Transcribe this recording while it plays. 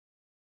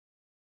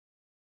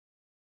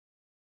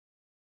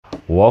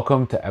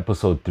Welcome to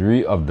episode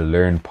 3 of the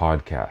Learn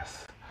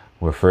podcast,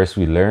 where first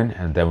we learn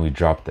and then we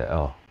drop the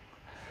L.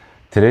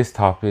 Today's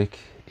topic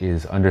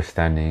is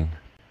understanding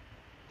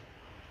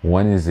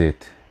when is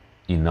it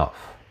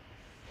enough.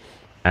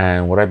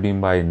 And what I mean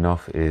by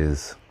enough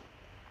is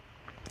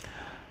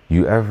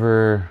you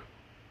ever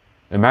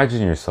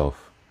imagine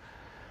yourself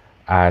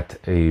at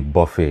a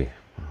buffet.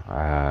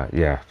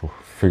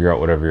 Figure out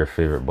whatever your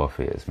favorite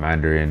buffet is.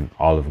 Mandarin,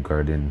 Olive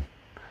Garden,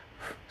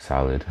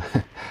 salad,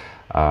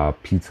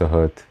 Pizza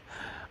Hut.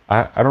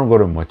 I don't go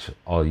to much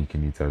all you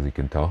can eat, as you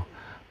can tell,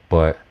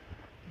 but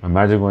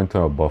imagine going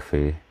to a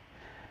buffet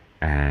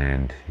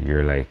and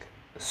you're like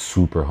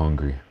super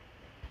hungry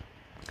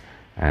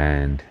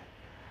and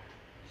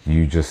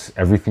you just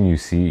everything you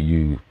see,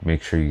 you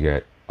make sure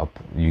you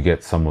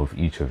get some of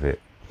each of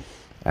it,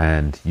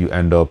 and you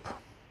end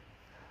up,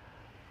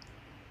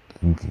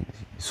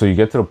 so you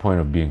get to the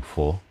point of being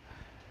full,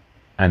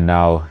 and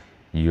now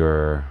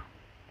you're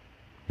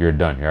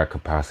done, you're at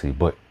capacity,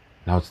 but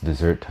now it's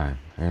dessert time.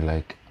 And you're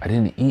like, I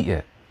didn't eat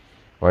yet,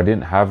 or I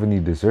didn't have any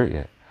dessert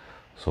yet.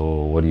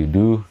 So what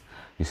do?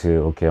 You say,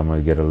 okay, I'm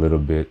gonna get a little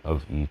bit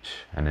of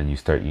each, and then you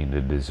start eating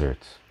the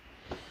desserts.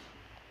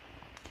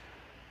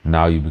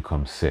 Now you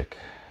become sick.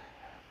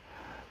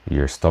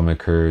 Your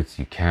stomach hurts,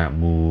 you can't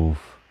move,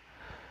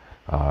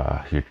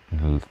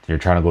 you're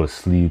trying to go to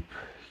sleep,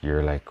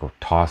 you're like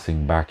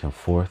tossing back and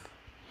forth.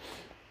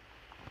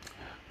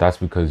 That's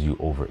because you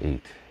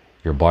overate.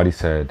 Your body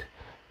said,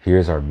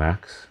 here's our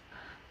max,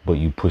 but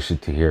you push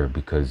it to here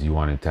because you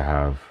wanted to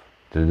have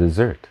the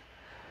dessert.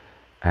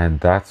 And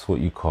that's what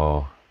you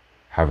call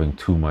having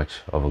too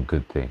much of a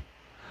good thing.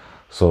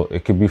 So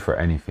it could be for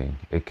anything.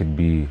 It could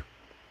be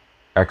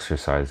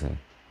exercising.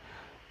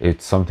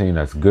 It's something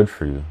that's good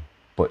for you,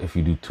 but if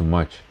you do too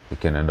much,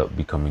 it can end up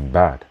becoming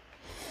bad.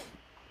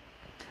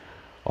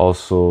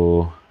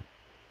 Also,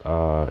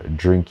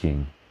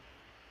 drinking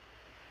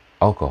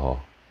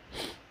alcohol.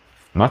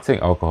 I'm not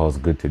saying alcohol is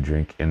good to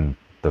drink in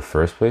the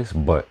first place,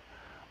 but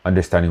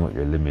understanding what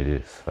your limit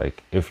is.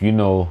 Like, if you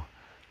know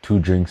 2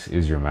 drinks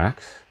is your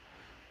max,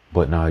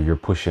 but now you're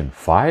pushing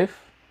 5,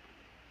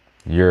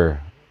 you're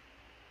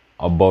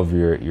above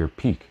your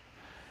peak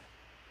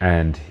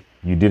and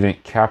you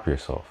didn't cap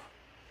yourself.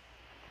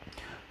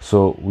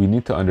 So we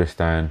need to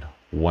understand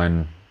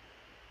when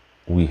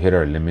we hit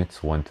our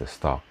limits, when to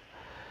stop.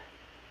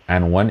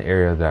 And one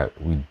area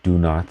that we do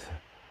not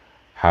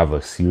have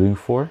a ceiling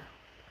for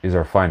is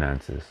our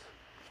finances.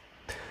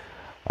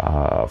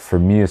 For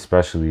me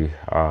especially,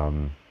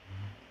 going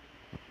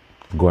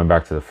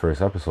back to the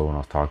first episode when I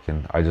was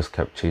talking, I just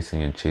kept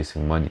chasing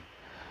money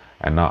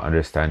and not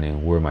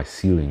understanding where my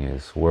ceiling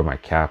is, where my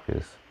cap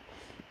is.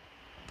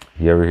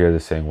 You ever hear the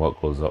saying,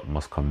 what goes up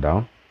must come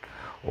down?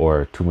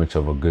 Or too much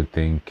of a good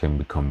thing can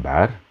become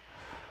bad?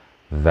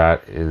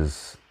 That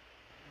is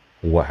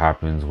what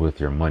happens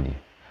with your money.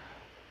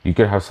 You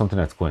could have something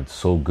that's going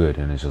so good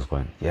and it's just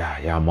going, yeah,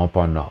 I'm up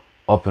and up.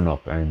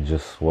 And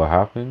just what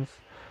happens?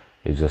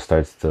 It just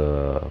starts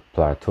to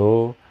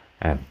plateau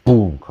and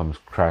boom, comes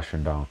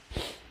crashing down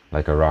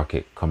like a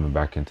rocket coming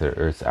back into the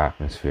Earth's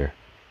atmosphere.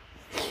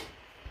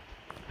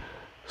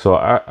 So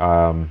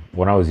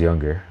when I was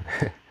younger,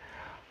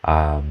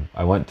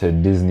 I went to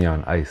Disney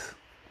on Ice,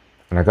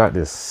 and I got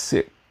this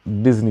sick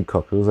Disney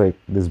cup. It was like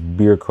this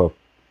beer cup,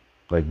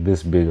 like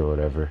this big or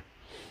whatever.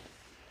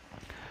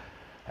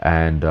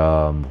 And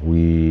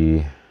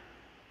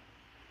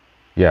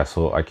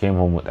so I came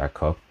home with that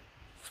cup.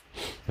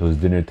 It was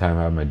dinner time.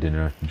 I had my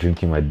dinner,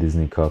 drinking my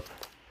Disney cup.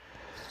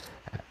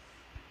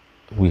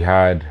 We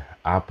had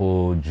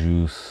apple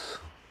juice,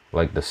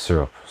 like the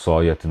syrup. So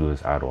all you have to do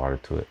is add water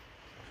to it.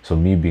 So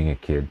me being a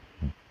kid,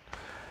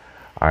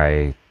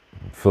 I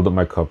filled up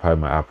my cup, had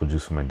my apple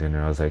juice for my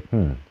dinner. I was like,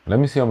 let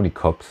me see how many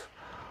cups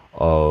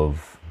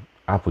of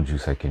apple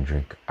juice I can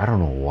drink. I don't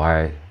know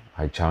why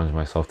I challenged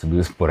myself to do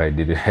this, but I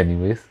did it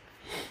anyways.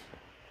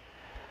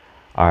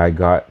 I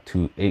got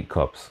to 8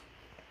 cups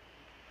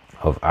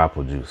of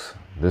apple juice.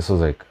 This was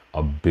like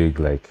a big,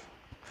 like,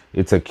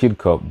 it's a kid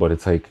cup, but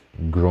it's like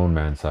grown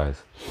man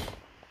size.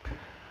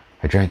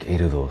 I drank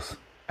 8 of those.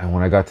 And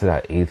when I got to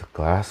that 8th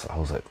glass, I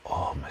was like,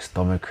 oh, my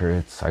stomach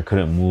hurts. I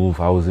couldn't move.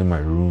 I was in my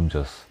room,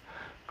 just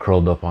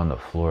curled up on the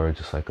floor,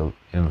 just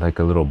in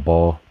a little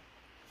ball.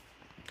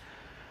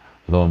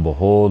 Lo and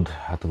behold,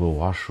 I had to go to the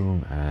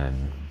washroom,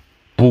 and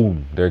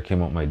boom, there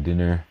came out my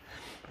dinner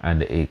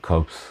and the 8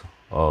 cups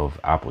of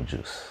apple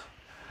juice.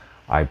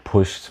 I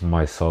pushed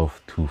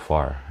myself too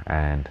far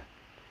and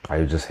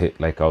I just hit,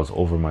 like, I was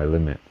over my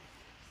limit.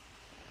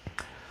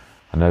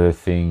 Another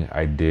thing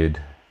I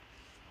did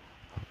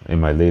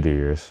in my later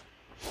years,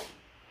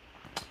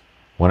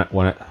 when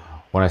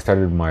I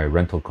started my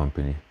rental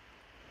company,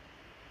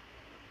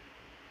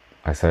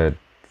 I said,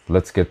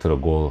 let's get to the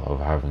goal of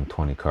having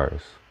 20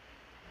 cars.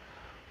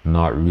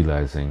 Not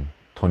realizing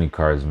 20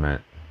 cars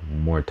meant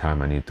more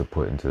time I need to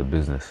put into the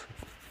business.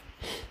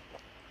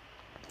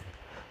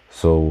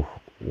 So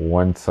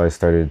once I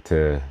started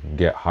to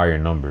get higher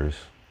numbers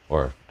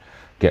or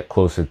get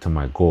closer to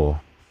my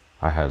goal,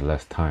 I had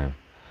less time.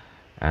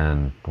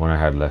 And when I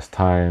had less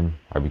time,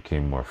 I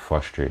became more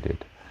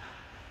frustrated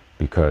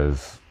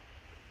because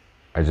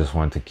I just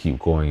wanted to keep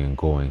going and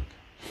going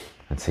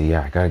and say,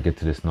 yeah, I gotta get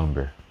to this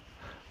number,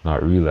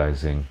 not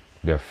realizing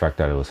the effect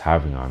that it was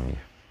having on me.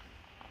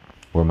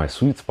 Where my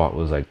sweet spot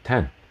was like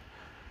 10,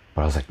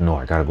 but I was like, no,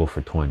 I gotta go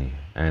for 20.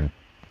 And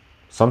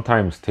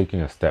sometimes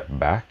taking a step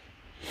back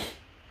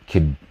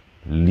could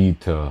lead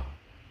to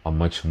a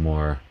much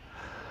more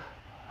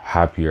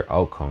happier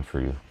outcome for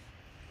you.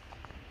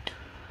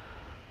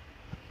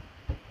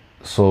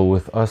 So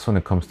with us, when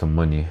it comes to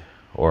money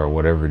or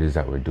whatever it is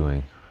that we're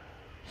doing,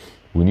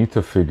 we need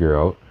to figure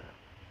out,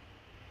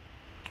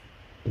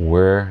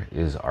 where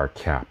is our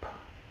cap?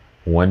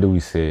 When do we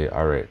say,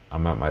 all right,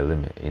 I'm at my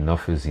limit,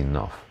 enough is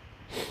enough?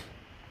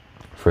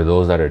 For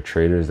those that are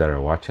traders that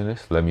are watching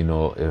this, let me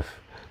know if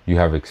you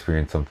have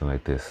experienced something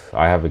like this.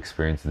 I have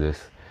experienced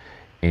this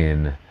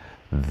in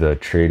the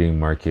trading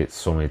market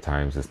so many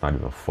times, it's not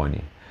even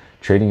funny.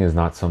 Trading is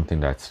not something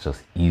that's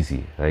just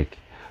easy. Like,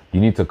 you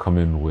need to come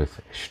in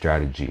with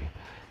strategy.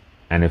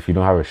 And if you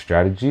don't have a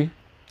strategy,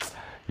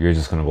 you're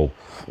just gonna go,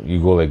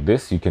 you go like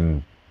this, you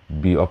can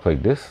be up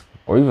like this,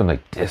 or even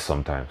like this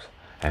sometimes,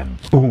 and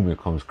boom, it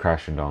comes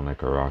crashing down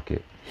like a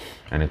rocket,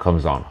 and it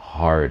comes down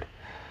hard.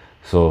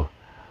 So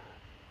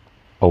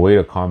a way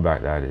to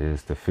combat that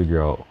is to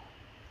figure out,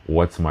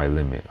 what's my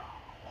limit?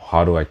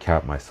 How do I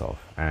cap myself?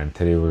 And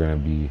today we're going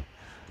to be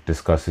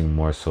discussing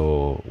more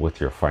so with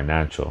your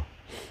financial,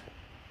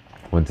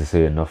 when to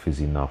say enough is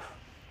enough.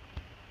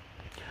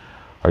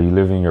 Are you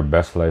living your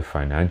best life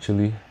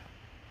financially?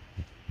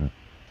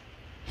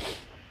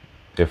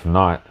 If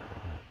not,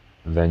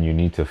 then you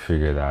need to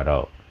figure that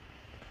out.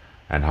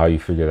 And how you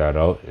figure that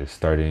out is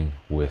starting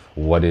with,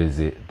 what is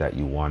it that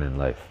you want in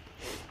life?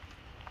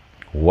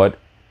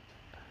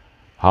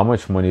 How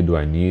much money do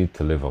I need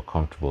to live a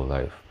comfortable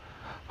life?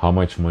 How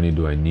much money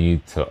do I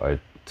need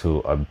to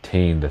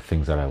obtain the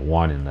things that I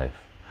want in life?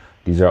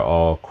 These are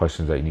all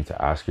questions that you need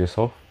to ask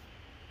yourself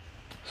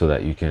so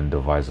that you can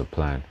devise a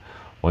plan.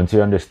 Once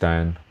you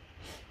understand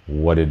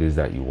what it is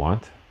that you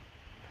want,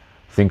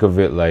 think of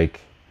it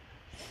like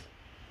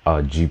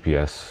a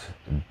GPS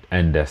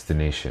end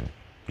destination.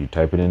 You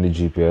type it in the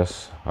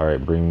GPS, all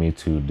right, bring me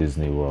to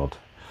Disney World,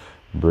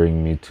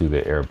 bring me to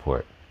the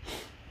airport.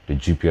 The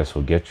GPS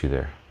will get you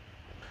there.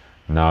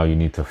 Now you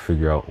need to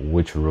figure out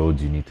which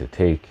roads you need to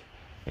take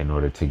in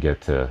order to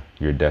get to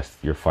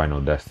your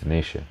final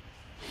destination.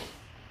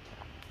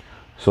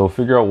 So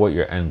figure out what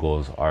your end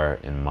goals are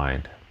in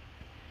mind.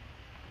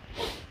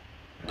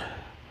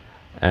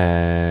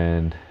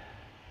 And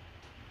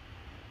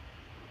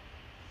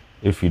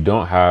if you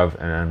don't have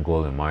an end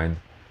goal in mind,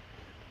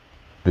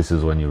 this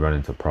is when you run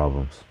into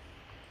problems,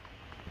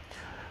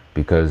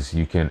 because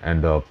you can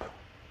end up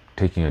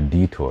taking a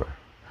detour.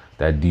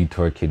 That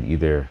detour can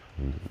either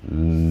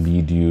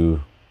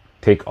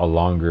take a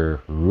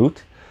longer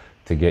route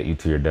to get you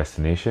to your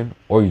destination,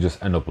 or you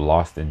just end up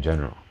lost in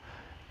general.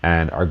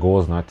 And our goal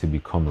is not to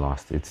become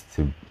lost, it's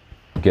to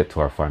get to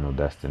our final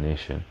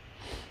destination.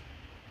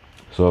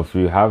 So if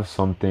you have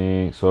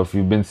something, so if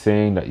you've been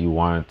saying that you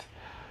want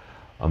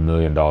 $1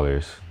 million,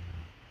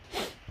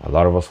 a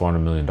lot of us want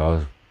 $1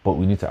 million, but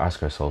we need to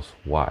ask ourselves,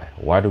 why?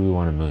 Why do we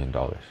want $1 million?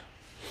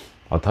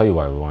 I'll tell you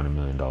why we want $1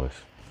 million.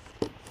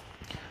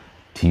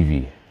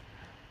 TV,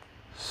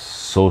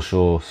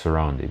 social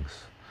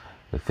surroundings,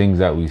 the things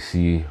that we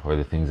see or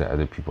the things that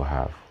other people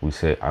have. We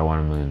say, I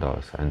want $1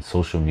 million. And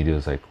social media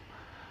is like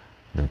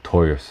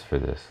notorious for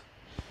this.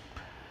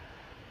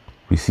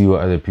 We see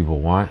what other people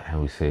want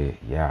and we say,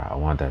 yeah, I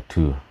want that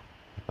too.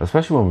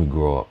 Especially when we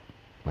grow up,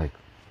 like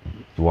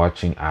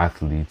watching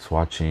athletes,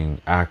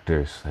 watching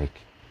actors, like,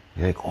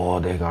 you're like, oh,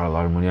 they got a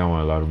lot of money, I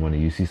want a lot of money.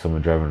 You see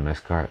someone driving a nice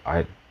car,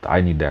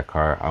 I need that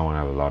car, I want to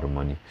have a lot of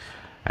money.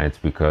 And it's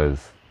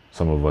because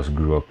some of us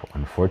grew up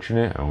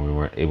unfortunate and we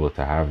weren't able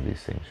to have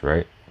these things,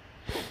 right?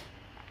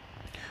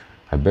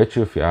 I bet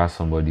you if you ask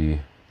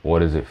somebody, what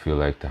does it feel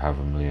like to have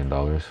 $1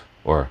 million,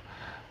 or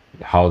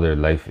how their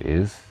life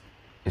is,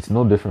 it's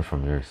no different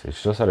from yours.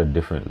 It's just at a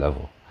different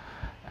level.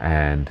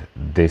 And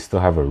they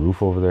still have a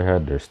roof over their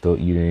head, they're still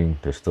eating,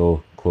 they're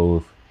still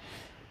clothed.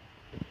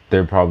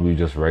 They're probably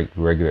just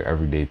regular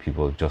everyday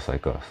people just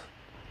like us.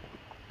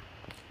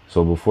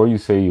 So before you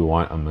say you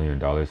want $1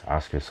 million,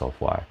 ask yourself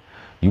why.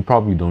 You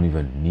probably don't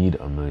even need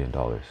 $1 million.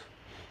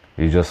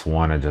 You just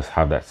want to just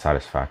have that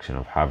satisfaction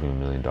of having $1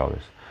 million.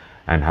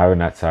 And having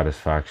that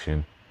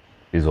satisfaction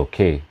is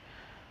okay.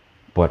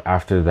 But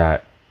after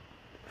that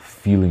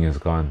feeling is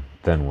gone,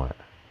 then what?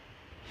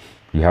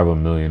 You have $1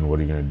 million, what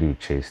are you going to do?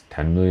 Chase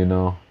 10 million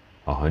now?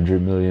 100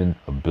 million?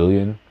 A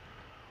billion?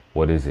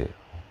 What is it?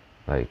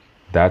 Like,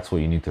 that's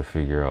what you need to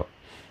figure out.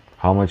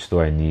 How much do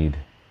I need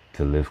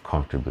to live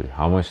comfortably?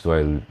 How much do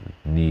I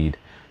need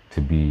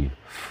to be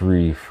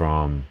free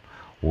from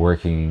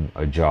working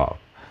a job?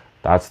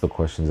 That's the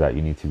questions that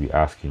you need to be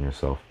asking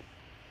yourself.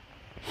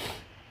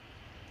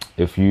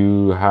 If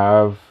you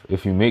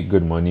make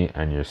good money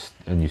and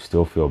you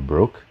still feel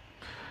broke,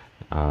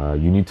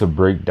 you need to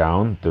break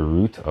down the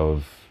root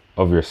of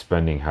your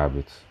spending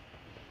habits.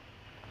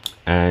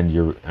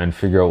 and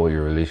figure out what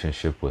your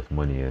relationship with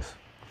money is.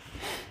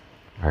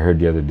 I heard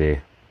the other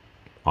day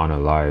on a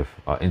live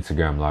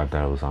Instagram live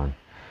that I was on,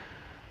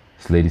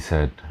 this lady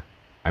said,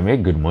 I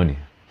make good money.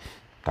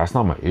 That's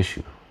not my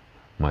issue.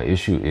 My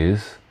issue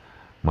is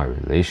my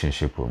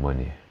relationship with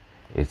money.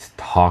 It's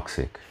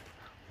toxic.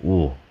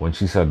 Ooh, when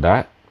she said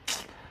that,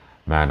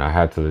 man, I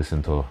had to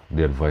listen to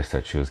the advice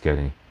that she was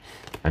getting.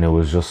 And it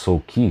was just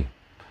so key.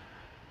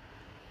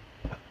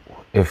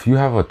 If you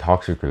have a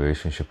toxic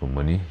relationship with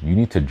money, you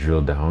need to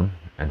drill down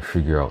and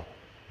figure out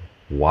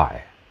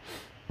why.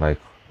 Like,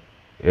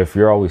 if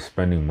you're always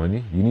spending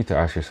money, you need to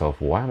ask yourself,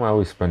 why am I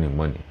always spending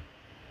money?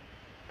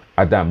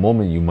 At that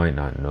moment, you might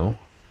not know.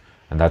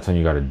 And that's when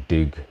you got to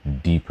dig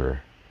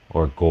deeper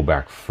or go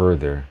back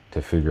further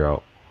to figure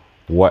out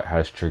what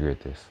has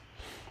triggered this.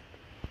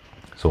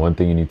 So one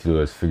thing you need to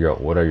do is figure out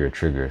what are your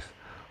triggers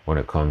when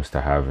it comes to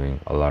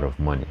having a lot of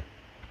money.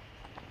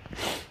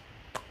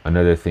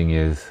 Another thing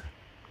is,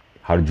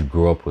 how did you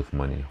grow up with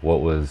money?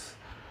 What was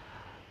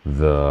it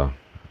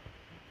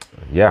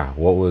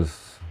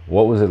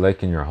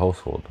like in your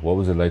household? What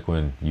was it like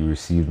when you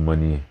received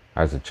money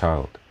as a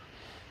child?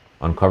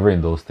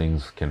 Uncovering those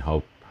things can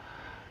help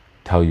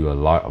tell you a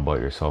lot about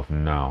yourself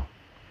now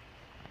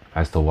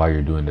as to why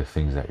you're doing the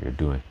things that you're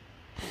doing.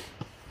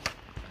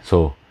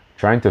 So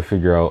trying to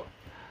figure out,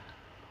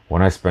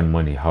 when I spend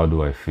money, how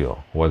do I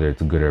feel? Whether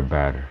it's good or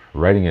bad.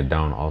 Writing it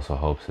down also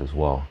helps as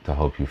well to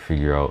help you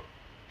figure out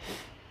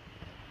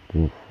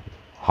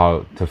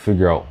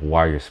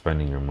why you're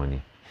spending your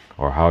money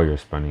or how you're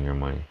spending your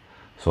money.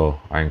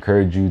 So I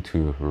encourage you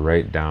to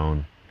write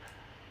down,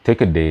 take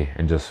a day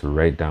and just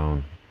write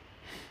down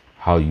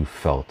how you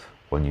felt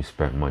when you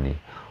spent money,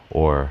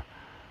 or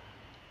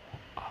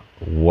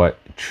what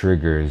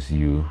triggers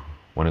you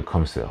when it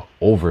comes to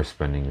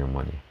overspending your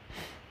money.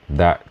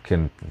 That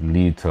can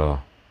lead to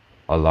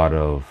a lot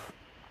of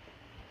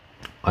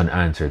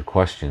unanswered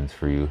questions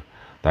for you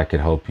that could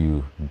help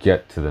you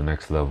get to the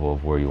next level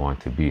of where you want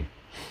to be.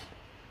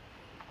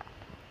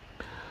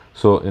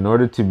 So in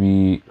order to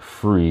be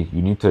free,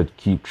 you need to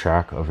keep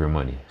track of your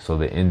money. So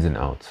the ins and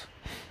outs.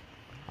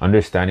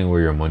 Understanding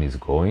where your money is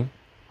going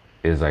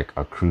is like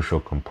a crucial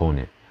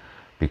component,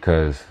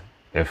 because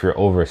if you're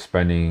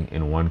overspending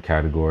in one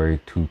category,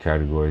 two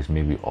categories,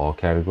 maybe all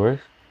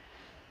categories,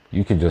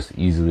 you can just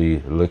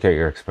easily look at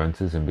your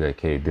expenses and be like,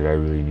 hey, did I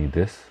really need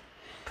this?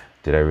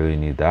 Did I really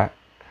need that?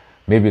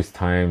 Maybe it's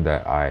time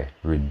that I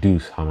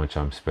reduce how much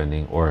I'm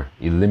spending or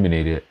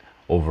eliminate it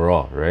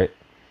overall, right?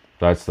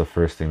 That's the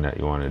first thing that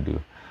you want to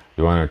do.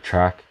 You want to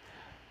track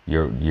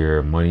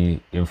your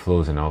money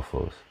inflows and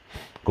outflows.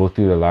 Go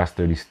through the last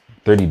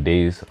 30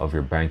 days of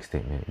your bank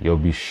statement. You'll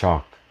be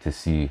shocked to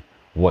see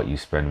what you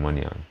spend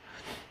money on.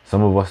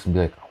 Some of us will be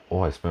like,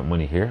 oh, I spent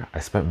money here, I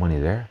spent money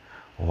there.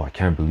 Oh, I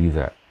can't believe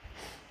that.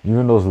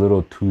 Even those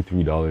little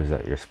 $2-3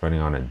 that you're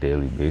spending on a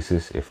daily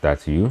basis, if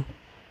that's you,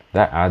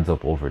 that adds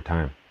up over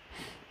time.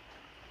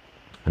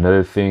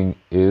 Another thing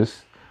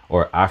is,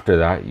 or after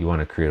that, you want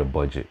to create a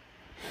budget.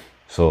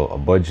 So a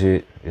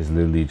budget is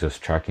literally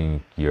just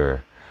tracking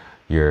your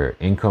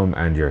income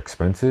and your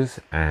expenses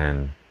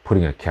and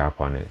putting a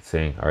cap on it,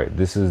 saying, all right,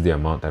 this is the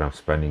amount that I'm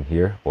spending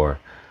here, or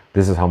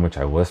this is how much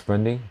I was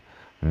spending.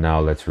 Now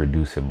let's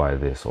reduce it by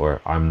this,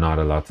 or I'm not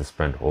allowed to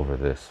spend over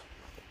this.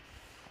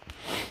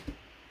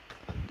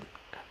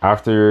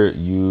 After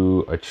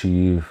you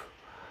achieve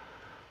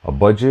a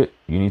budget,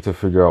 you need to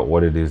figure out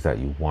what it is that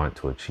you want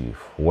to achieve.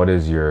 What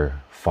is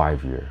your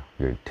 5-year,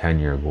 your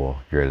 10-year goal,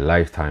 your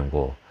lifetime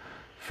goal?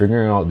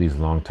 Figuring out these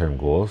long-term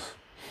goals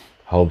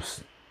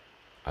helps.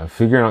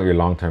 Figuring out your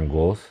long-term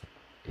goals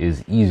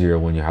is easier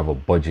when you have a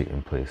budget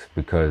in place,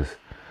 because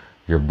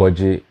your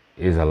budget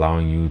is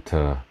allowing you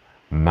to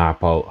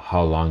map out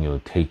how long it'll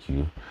take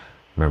you.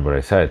 Remember what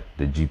I said,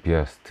 the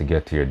GPS, to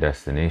get to your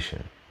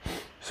destination.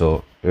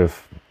 So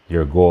if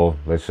your goal,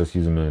 let's just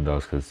use $1 million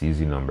because it's an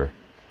easy number.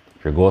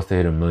 If your goal is to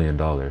hit $1 million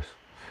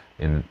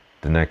in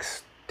the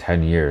next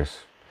 10 years,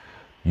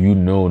 you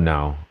know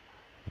now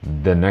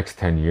the next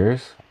 10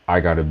 years, I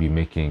got to be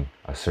making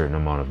a certain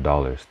amount of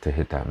dollars to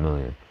hit that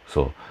million.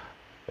 So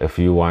if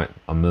you want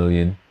 $1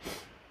 million,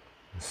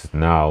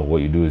 now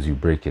what you do is you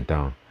break it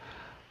down.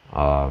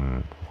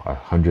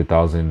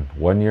 100,000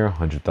 1 year,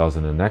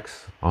 100,000 the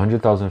next,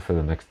 100,000 for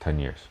the next 10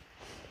 years.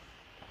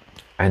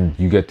 And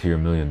you get to your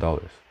 $1 million.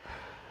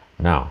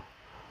 Now,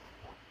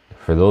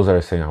 for those that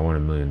are saying, I want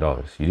 $1 million,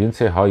 you didn't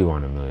say how you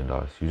want $1 million.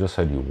 You just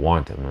said you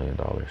want $1 million.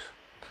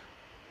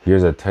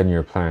 Here's a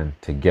 10-year plan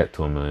to get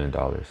to $1 million.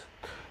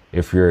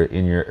 If you're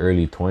in your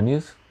early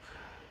 20s,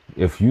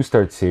 if you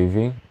start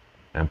saving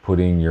and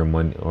putting your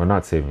money, or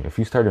not saving, if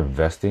you start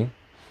investing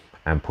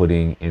and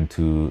putting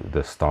into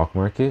the stock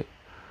market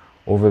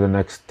over the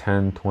next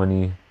 10,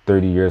 20,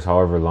 30 years,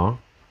 however long,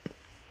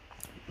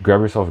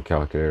 grab yourself a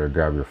calculator,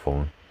 grab your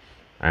phone,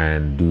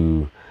 and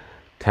do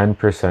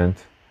 10%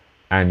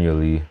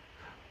 annually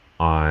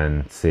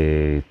on,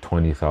 say,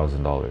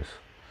 $20,000,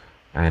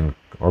 and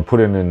or put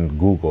it in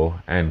Google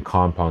and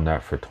compound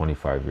that for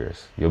 25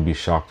 years. You'll be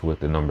shocked with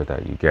the number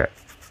that you get.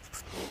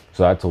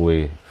 So that's a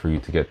way for you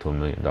to get to $1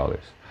 million.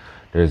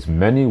 There's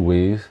many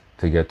ways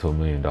to get to $1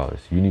 million.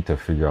 You need to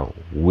figure out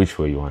which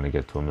way you want to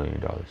get to $1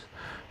 million.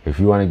 If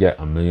you want to get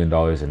 $1 million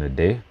in a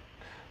day,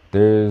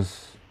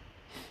 there's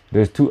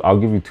two. I'll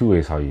give you two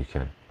ways how you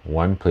can.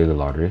 One, play the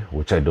lottery,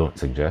 which I don't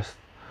suggest,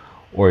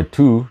 or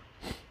two,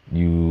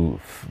 you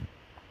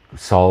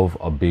solve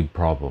a big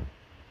problem.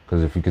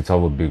 Because if you could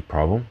solve a big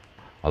problem,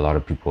 a lot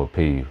of people will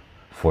pay you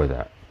for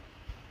that.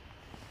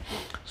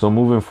 So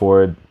moving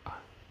forward,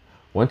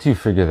 once you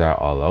figure that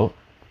all out,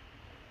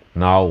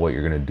 now what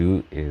you're going to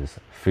do is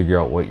figure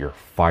out what your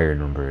FIRE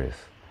number is.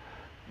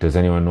 Does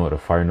anyone know what a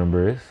FIRE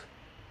number is?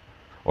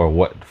 Or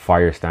what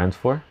FIRE stands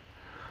for?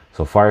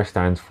 So FIRE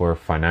stands for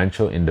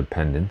Financial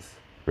Independence,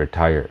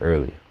 Retire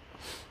Early.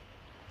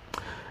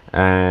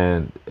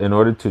 And in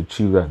order to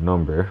achieve that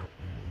number,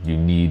 you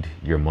need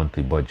your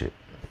monthly budget.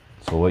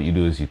 So what you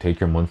do is you take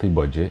your monthly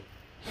budget,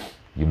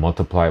 you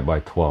multiply it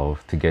by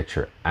 12 to get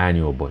your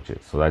annual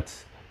budget. So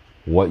that's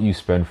what you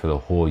spend for the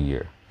whole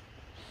year.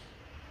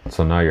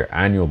 So now your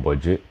annual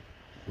budget,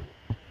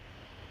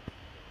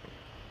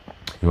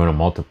 you want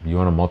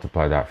to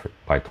multiply that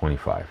by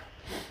 25.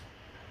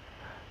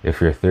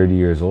 If you're 30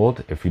 years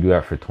old, if you do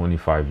that for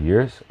 25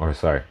 years, or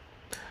sorry,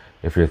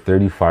 if you're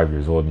 35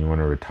 years old and you want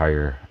to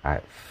retire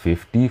at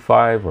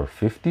 55 or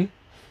 50,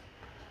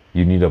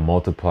 you need to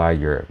multiply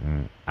your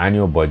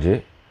annual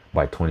budget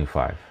by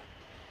 25.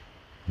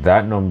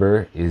 That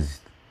number is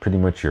pretty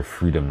much your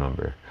freedom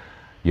number.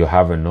 You'll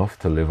have enough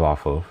to live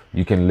off of.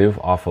 You can live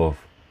off of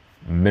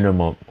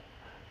minimum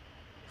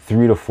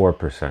 3 to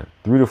 4%.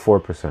 3 to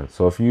 4%.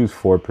 So if you use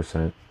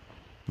 4%,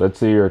 let's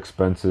say your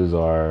expenses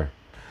are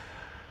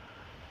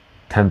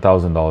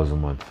 $10,000 a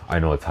month. I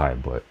know it's high,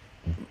 but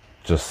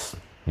just,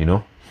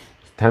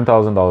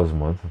 $10,000 a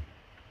month.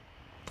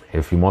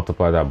 If you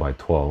multiply that by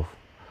 12,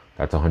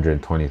 that's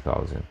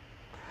 120,000.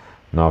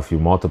 Now, if you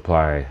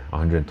multiply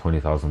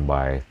 120,000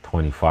 by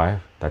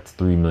 25, that's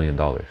 $3 million.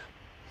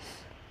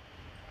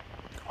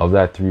 Of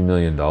that $3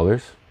 million,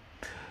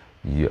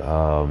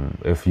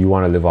 if you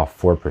want to live off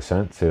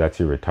 4%, say that's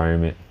your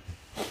retirement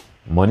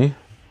money,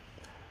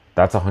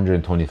 that's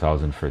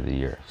 120,000 for the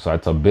year. So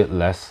that's a bit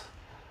less.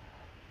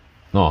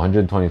 No,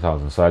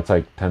 120,000. So that's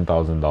like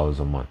 $10,000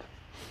 a month.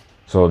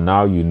 So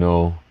now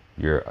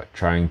you're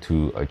trying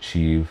to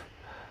achieve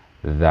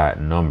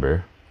that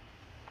number.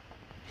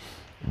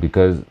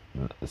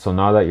 So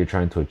now that you're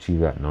trying to achieve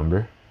that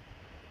number,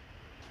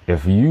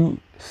 if you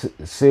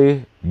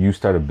say you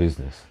start a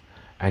business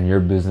and your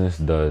business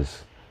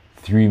does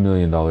 $3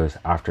 million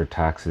after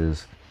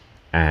taxes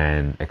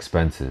and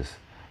expenses,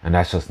 and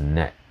that's just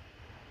net,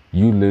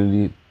 you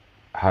literally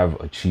have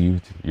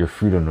achieved your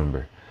freedom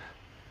number.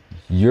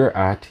 You're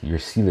at your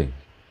ceiling.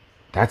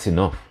 That's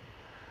enough.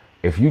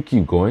 If you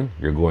keep going,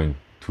 you're going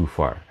too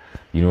far.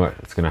 You know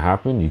what's going to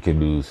happen? You can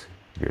lose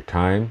your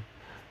time.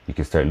 You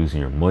can start losing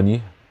your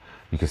money.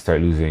 You can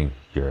start losing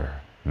your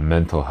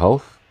mental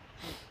health.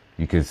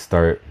 You can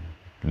start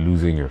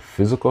losing your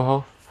physical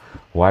health.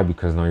 Why?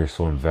 Because now you're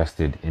so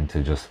invested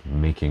into just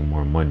making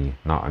more money,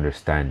 not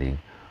understanding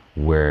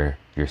where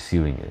your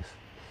ceiling is.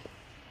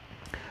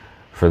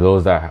 For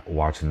those that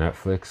watch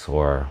Netflix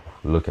or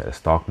look at the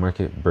stock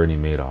market, Bernie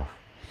Madoff,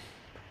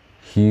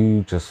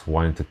 he just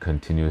wanted to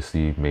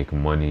continuously make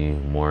money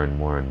more and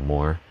more and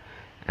more.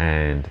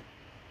 And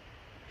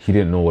he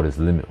didn't know what his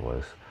limit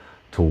was,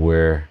 to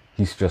where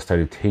he just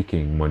started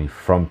taking money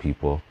from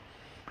people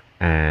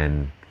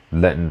and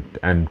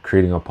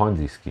creating a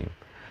Ponzi scheme.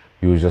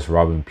 He was just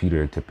robbing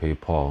Peter to pay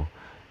Paul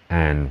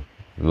and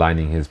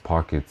lining his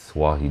pockets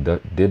while he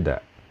did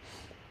that.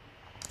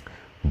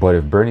 But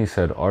if Bernie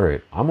said, all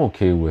right, I'm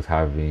okay with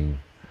having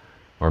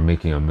or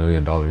making $1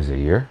 million a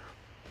year,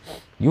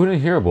 you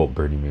wouldn't hear about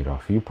Bernie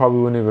Madoff. You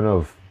probably wouldn't even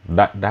have,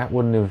 that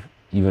wouldn't have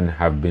even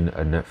have been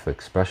a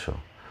Netflix special.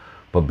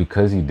 But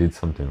because he did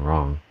something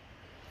wrong,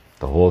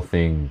 the whole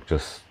thing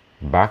just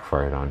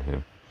backfired on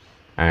him.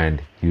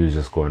 And he was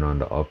just going on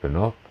the up and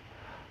up,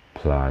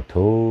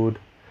 plateaued,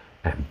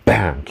 and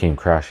bam, came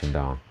crashing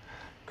down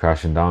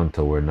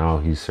to where now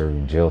he's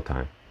serving jail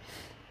time.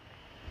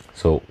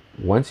 So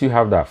once you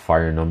have that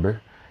FIRE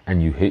number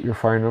and you hit your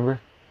FIRE number,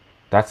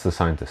 that's the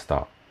sign to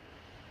stop.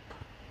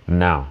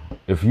 Now,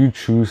 if you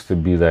choose to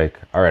be like,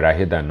 all right, I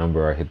hit that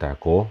number, I hit that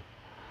goal,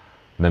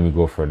 let me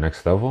go for the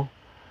next level,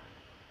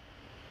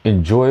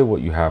 enjoy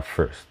what you have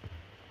first.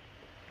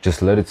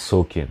 Just let it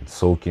soak in.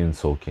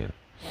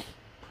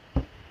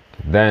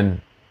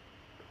 Then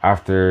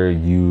after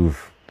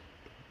you've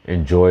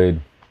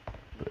enjoyed,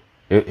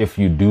 if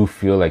you do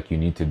feel like you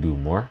need to do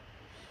more,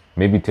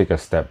 maybe take a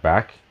step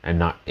back and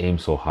not aim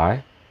so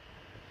high.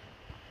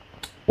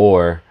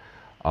 Or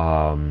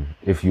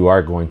if you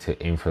are going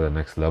to aim for the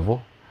next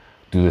level,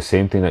 do the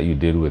same thing that you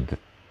did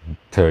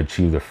to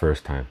achieve the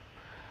first time,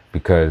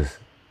 because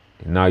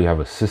now you have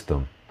a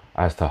system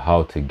as to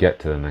how to get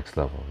to the next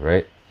level,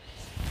 right?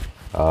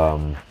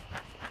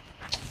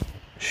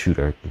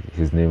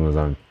 His name was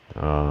on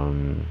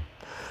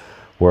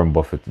Warren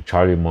Buffett,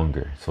 Charlie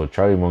Munger. So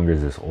Charlie Munger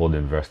is this old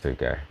investor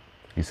guy.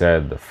 He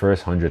said the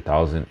first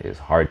 100,000 is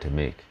hard to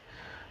make,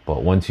 but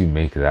But once you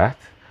make that,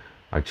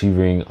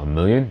 achieving a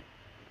million,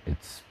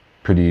 it's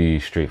pretty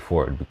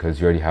straightforward because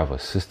you already have a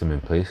system in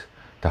place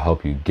to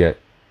help you get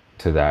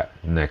to that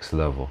next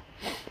level.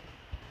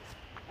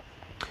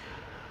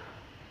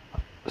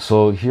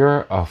 So here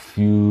are a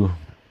few.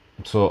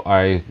 So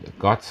I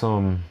got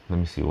some, let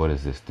me see, what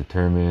is this?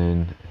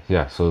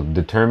 So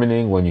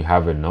determining when you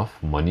have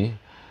enough money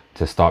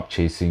to stop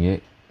chasing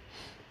it,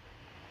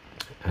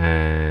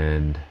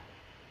 and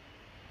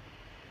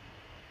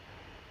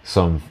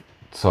some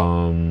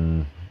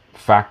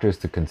factors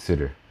to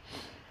consider.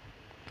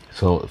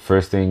 So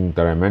first thing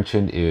that I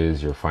mentioned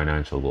is your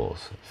financial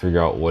goals.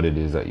 Figure out what it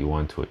is that you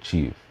want to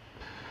achieve.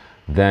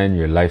 Then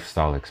your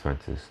lifestyle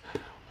expenses.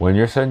 When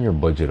you're setting your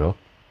budget up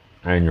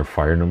and your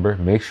fire number,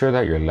 make sure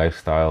that your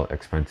lifestyle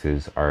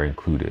expenses are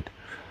included.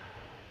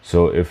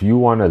 So if you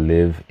want to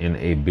live in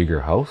a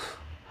bigger house,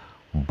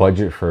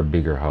 budget for a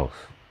bigger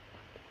house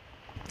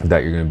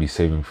that you're going to be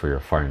saving for your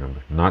fire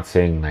number. Not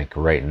saying like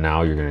right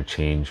now you're going to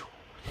change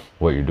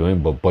what you're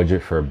doing, but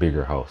budget for a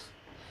bigger house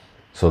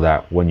so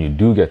that when you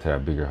do get to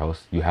that bigger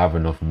house, you have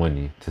enough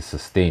money to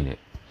sustain it.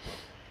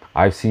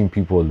 I've seen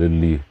people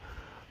literally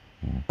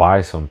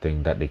buy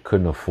something that they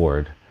couldn't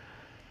afford,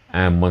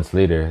 and months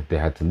later they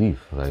had to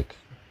leave. Like,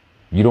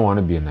 you don't want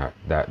to be in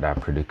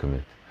that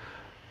predicament.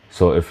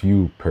 So if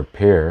you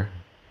prepare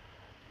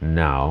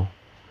now,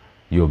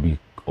 you'll be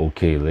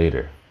okay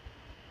later.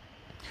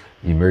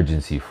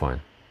 Emergency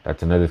fund.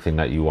 That's another thing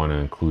that you want to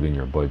include in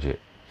your budget.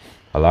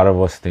 A lot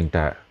of us think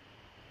that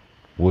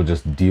we'll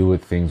just deal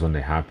with things when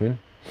they happen.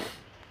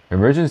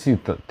 Emergency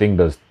thing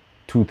does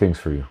two things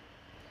for you.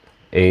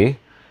 A,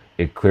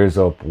 it clears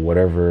up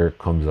whatever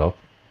comes up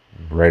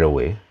right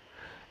away.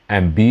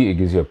 And B, it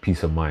gives you a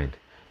peace of mind.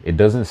 It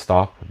doesn't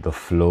stop the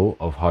flow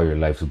of how your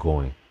life's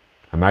going.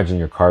 Imagine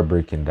your car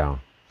breaking down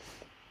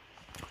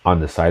on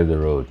the side of the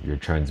road, your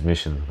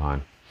transmission's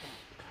gone.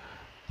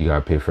 You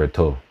gotta pay for a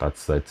tow.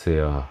 That's, let's say,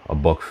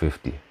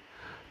 $150.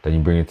 Then you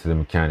bring it to the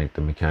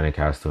mechanic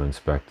has to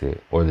inspect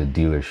it, or the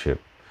dealership.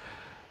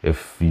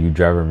 If you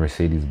drive a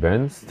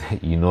Mercedes-Benz,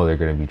 you know they're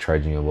going to be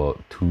charging you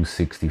about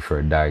 $260 for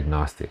a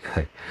diagnostic.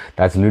 Like,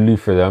 that's literally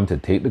for them to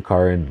take the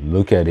car in,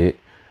 look at it,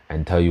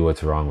 and tell you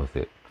what's wrong with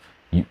it.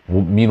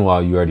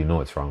 Meanwhile, you already know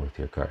what's wrong with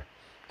your car.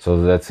 So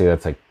let's say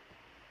that's like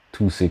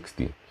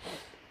 $260.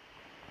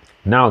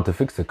 Now, to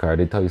fix the car,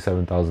 they tell you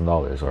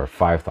 $7,000 or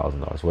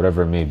 $5,000,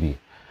 whatever it may be.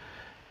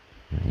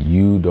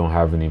 You don't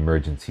have an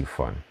emergency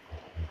fund.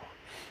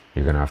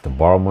 You're going to have to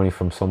borrow money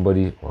from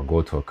somebody or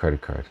go to a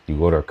credit card. You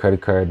go to a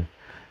credit card,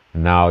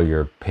 now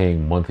you're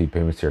paying monthly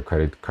payments to your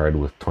credit card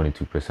with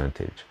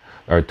 22%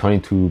 or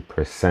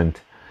 22%.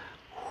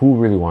 Who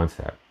really wants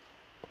that?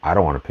 I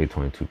don't want to pay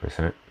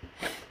 22%.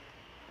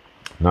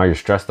 Now you're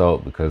stressed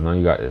out because now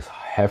you got this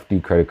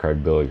hefty credit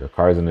card bill. Your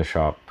car's in the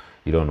shop.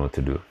 You don't know what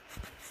to do.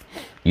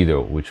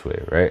 Either which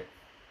way, right?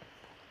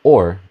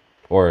 Or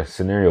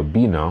scenario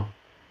B now,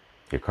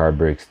 your car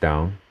breaks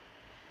down.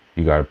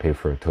 You got to pay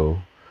for a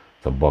tow.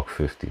 It's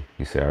 $150.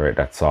 You say, all right,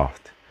 that's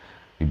soft.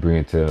 You bring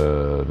it to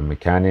the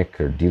mechanic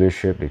or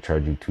dealership, they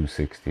charge you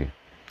 $260.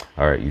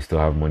 All right, you still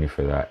have money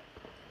for that.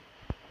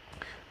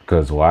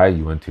 Because why?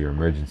 You went to your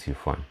emergency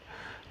fund.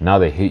 Now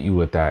they hit you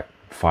with that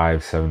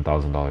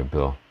 $7,000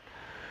 bill.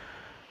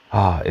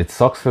 It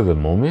sucks for the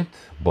moment,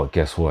 but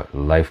guess what?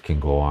 Life can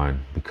go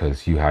on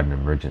because you had an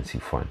emergency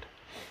fund.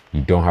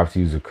 You don't have to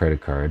use a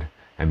credit card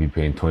and be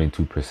paying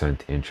 22%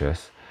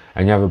 interest.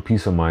 And you have a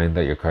peace of mind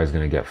that your car is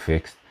going to get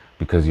fixed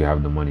because you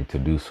have the money to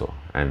do so.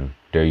 And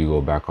there you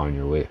go, back on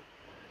your way.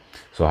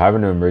 So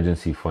having an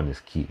emergency fund is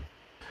key.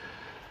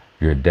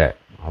 Your debt.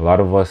 A lot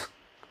of us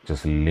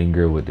just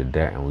linger with the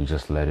debt and we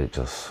just let it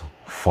just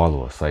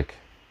follow us. Like,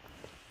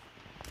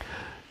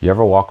 you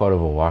ever walk out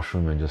of a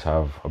washroom and just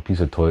have a piece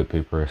of toilet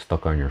paper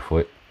stuck on your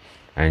foot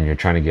and you're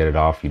trying to get it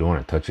off? You don't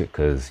want to touch it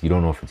because you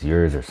don't know if it's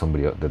yours or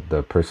somebody else,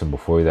 the person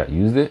before you that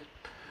used it.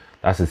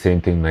 That's the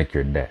same thing like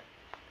your debt.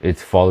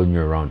 It's following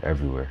you around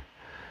everywhere.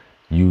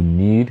 You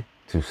need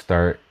to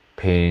start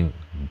paying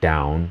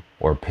down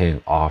or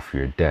paying off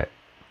your debt.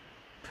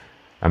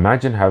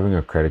 Imagine having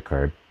a credit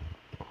card.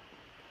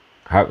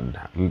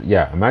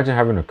 Imagine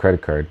having a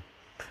credit card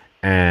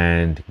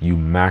and you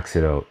max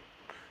it out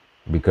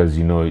because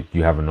you know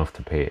you have enough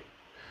to pay it.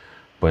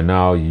 But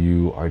now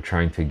you are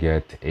trying to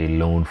get a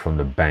loan from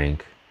the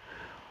bank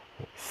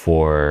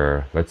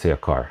for, let's say, a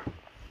car.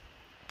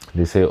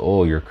 They say,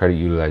 oh, your credit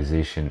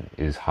utilization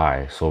is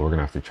high, so we're going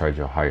to have to charge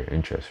you a higher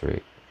interest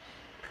rate.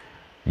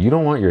 You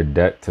don't want your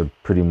debt to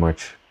pretty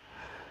much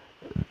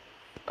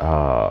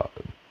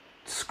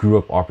screw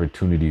up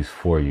opportunities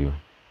for you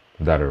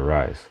that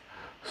arise.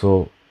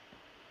 So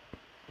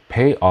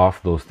pay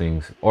off those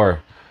things,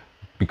 or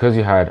because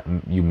you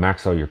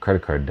maxed out your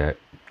credit card debt,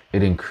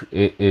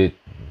 it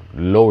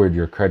lowered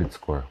your credit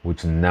score,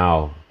 which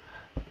now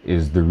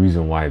is the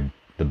reason why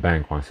the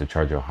bank wants to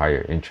charge you a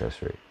higher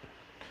interest rate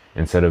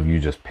instead of you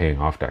just paying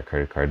off that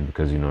credit card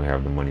because you know you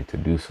have the money to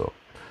do so.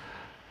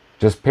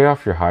 Just pay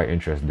off your high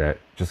interest debt.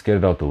 Just get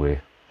it out the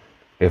way.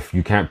 If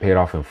you can't pay it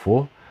off in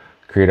full,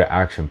 create an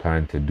action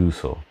plan to do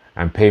so.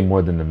 and pay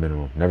more than the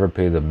minimum. Never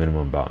pay the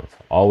minimum balance.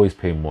 Always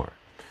pay more.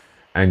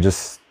 And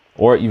just,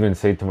 or even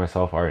say to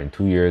myself, all right, in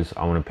 2 years,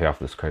 I want to pay off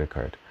this credit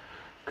card.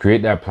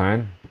 Create that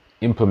plan,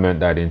 implement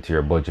that into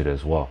your budget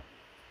as well.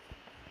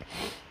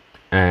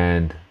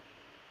 And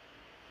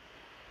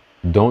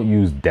don't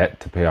use debt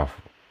to pay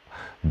off.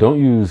 Don't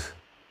use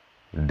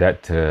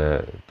debt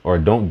to, or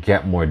don't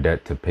get more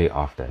debt to pay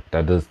off debt.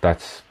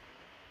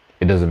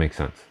 It doesn't make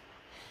sense.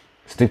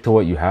 Stick to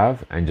what you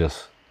have and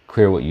just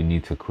clear what you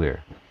need to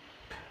clear.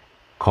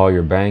 Call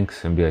your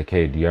banks and be like,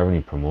 hey, do you have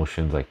any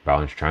promotions, like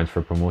balance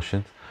transfer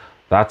promotions?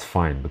 That's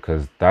fine,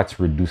 because that's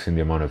reducing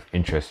the amount of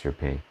interest you're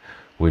paying,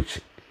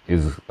 which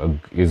is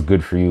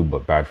good for you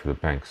but bad for the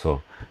bank.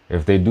 So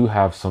if they do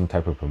have some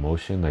type of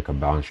promotion like a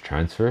balance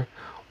transfer,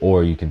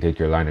 or you can take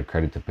your line of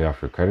credit to pay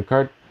off your credit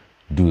card,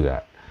 do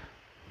that,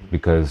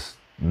 because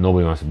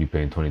nobody wants to be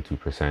paying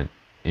 22%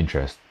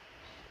 interest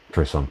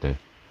for something.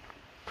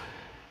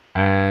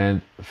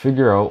 And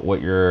figure out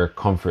what your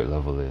comfort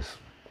level is.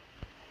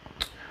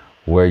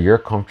 Where you're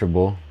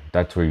comfortable,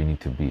 that's where you need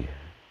to be.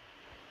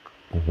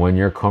 When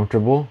you're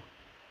comfortable,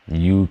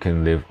 you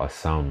can live a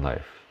sound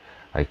life.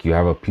 Like, you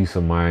have a peace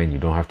of mind, you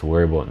don't have to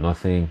worry about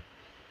nothing,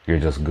 you're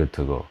just good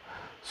to go.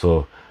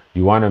 So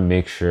you want to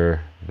make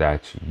sure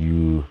that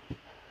you,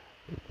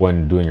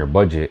 when doing your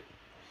budget,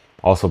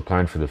 also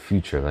plan for the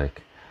future.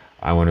 Like,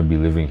 I want to be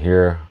living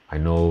here. I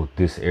know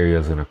this area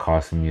is going to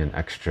cost me an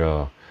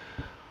extra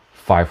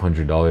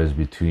 $500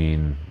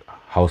 between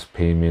house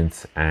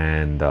payments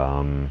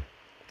and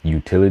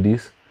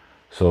utilities.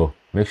 So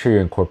make sure you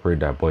incorporate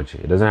that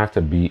budget. It doesn't have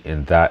to be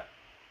in that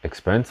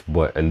expense,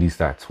 but at least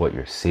that's what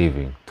you're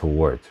saving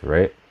towards,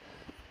 right?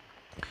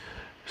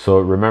 So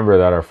remember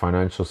that our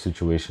financial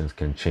situations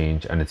can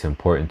change, and it's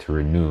important to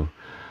review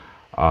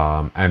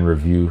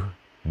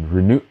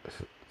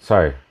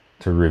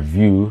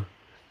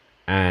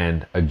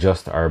and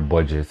adjust our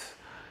budgets,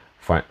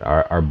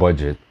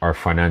 our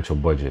financial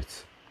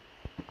budgets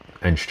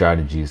and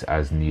strategies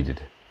as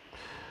needed.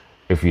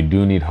 If you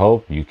do need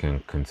help, you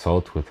can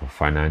consult with a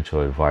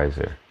financial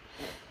advisor.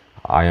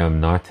 I am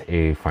not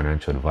a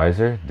financial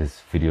advisor.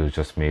 This video is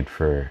just made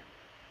for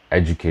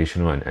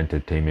educational and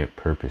entertainment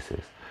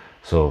purposes.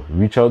 So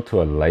reach out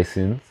to a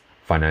licensed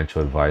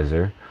financial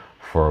advisor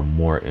for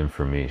more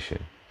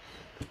information.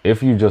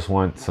 If you just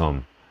want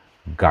some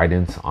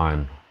guidance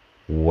on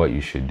what you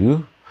should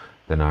do,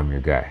 then I'm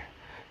your guy.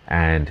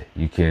 And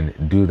you can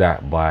do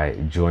that by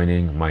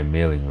joining my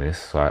mailing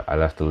list. So I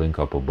left the link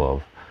up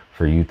above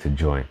for you to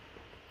join.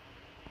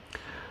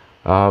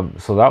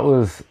 So that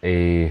was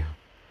a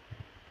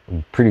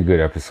pretty good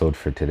episode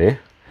for today.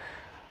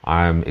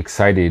 I'm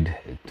excited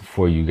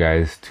for you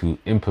guys to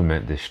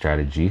implement this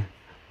strategy,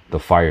 the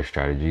FIRE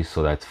strategy.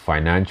 So that's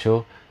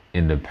financial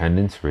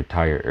independence,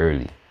 retire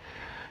early.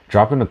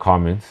 Drop in the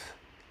comments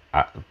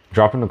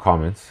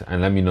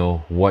and let me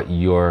know what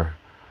your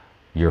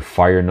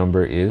FIRE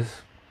number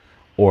is,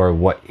 or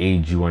what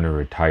age you want to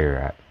retire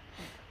at.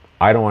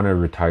 I don't want to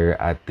retire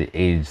at the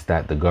age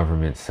that the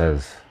government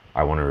says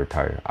I want to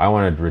retire. I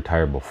want to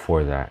retire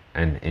before that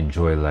and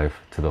enjoy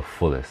life to the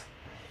fullest.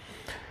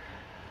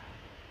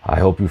 I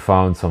hope you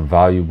found some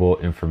valuable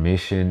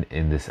information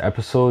in this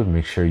episode.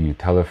 Make sure you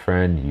tell a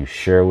friend, you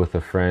share with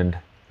a friend,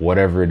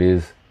 whatever it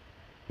is.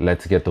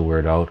 Let's get the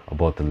word out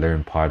about the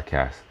Learn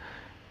Podcast.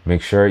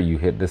 Make sure you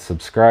hit the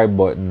subscribe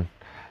button,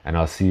 and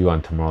I'll see you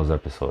on tomorrow's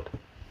episode.